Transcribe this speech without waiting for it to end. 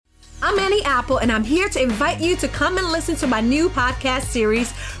I'm Annie Apple, and I'm here to invite you to come and listen to my new podcast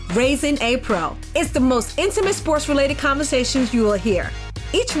series, Raising a Pro. It's the most intimate sports-related conversations you will hear.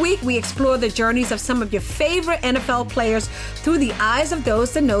 Each week, we explore the journeys of some of your favorite NFL players through the eyes of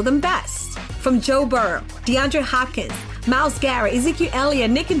those that know them best. From Joe Burrow, DeAndre Hopkins, Myles Garrett, Ezekiel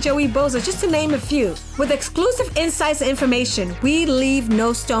Elliott, Nick and Joey Bosa, just to name a few. With exclusive insights and information, we leave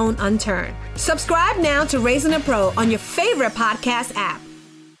no stone unturned. Subscribe now to Raising a Pro on your favorite podcast app.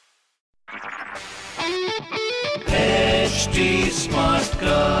 HD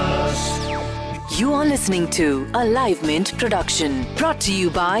Smartcast. You are listening to a Live Mint production brought to you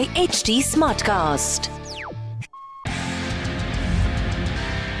by HD Smartcast.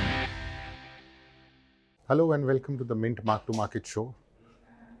 Hello and welcome to the Mint Mark to Market show.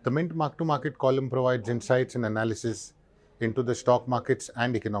 The Mint Mark to Market column provides insights and analysis into the stock markets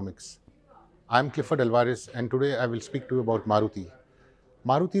and economics. I'm Clifford Alvarez and today I will speak to you about Maruti.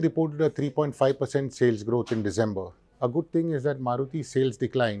 Maruti reported a 3.5% sales growth in December. A good thing is that Maruti's sales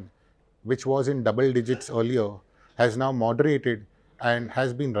decline, which was in double digits earlier, has now moderated and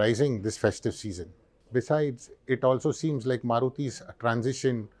has been rising this festive season. Besides, it also seems like Maruti's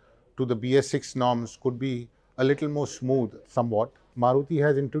transition to the BS6 norms could be a little more smooth somewhat. Maruti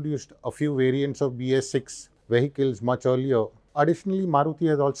has introduced a few variants of BS6 vehicles much earlier. Additionally, Maruti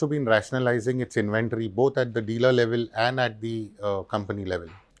has also been rationalizing its inventory both at the dealer level and at the company level.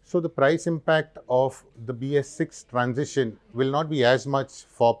 So the price impact of the BS6 transition will not be as much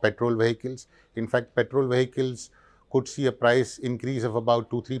for petrol vehicles. In fact, petrol vehicles could see a price increase of about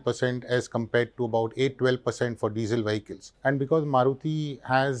 2-3% as compared to about 8-12% for diesel vehicles. And because Maruti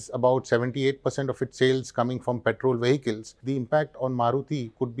has about 78% of its sales coming from petrol vehicles, the impact on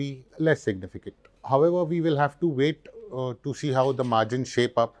Maruti could be less significant. However, we will have to wait to see how the margins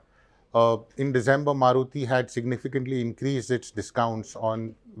shape up. In December, Maruti had significantly increased its discounts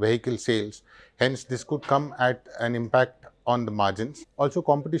on vehicle sales. Hence, this could come at an impact on the margins. Also,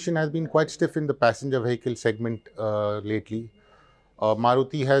 competition has been quite stiff in the passenger vehicle segment lately.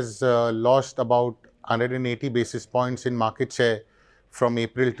 Maruti has lost about 180 basis points in market share from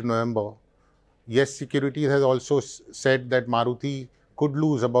April to November. Yes Securities has also said that Maruti could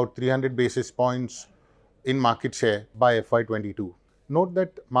lose about 300 basis points in market share by FY22. Note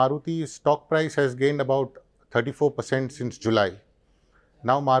that Maruti's stock price has gained about 34% since July.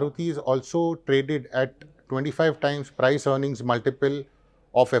 Now Maruti is also traded at 25 times price earnings multiple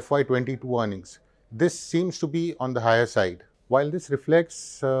of FY22 earnings. This seems to be on the higher side. While this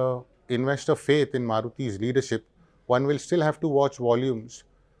reflects investor faith in Maruti's leadership, one will still have to watch volumes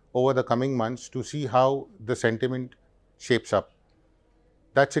over the coming months to see how the sentiment shapes up.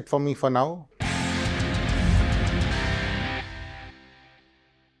 That's it for me for now.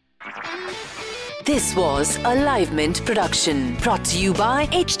 This was a Live Mint production brought to you by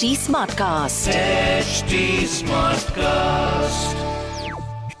HD Smartcast. HD Smartcast.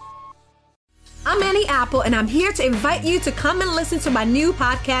 I'm Annie Apple, and I'm here to invite you to come and listen to my new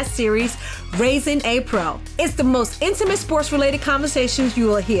podcast series, Raising a Pro. It's the most intimate sports-related conversations you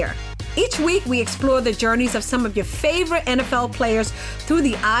will hear. Each week, we explore the journeys of some of your favorite NFL players through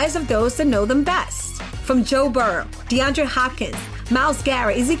the eyes of those that know them best. From Joe Burrow, DeAndre Hopkins, Myles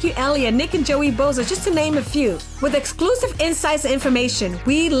Garrett, Ezekiel Elliott, Nick and Joey Bosa, just to name a few. With exclusive insights and information,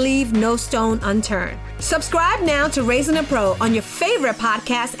 we leave no stone unturned. Subscribe now to Raising a Pro on your favorite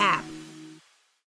podcast app.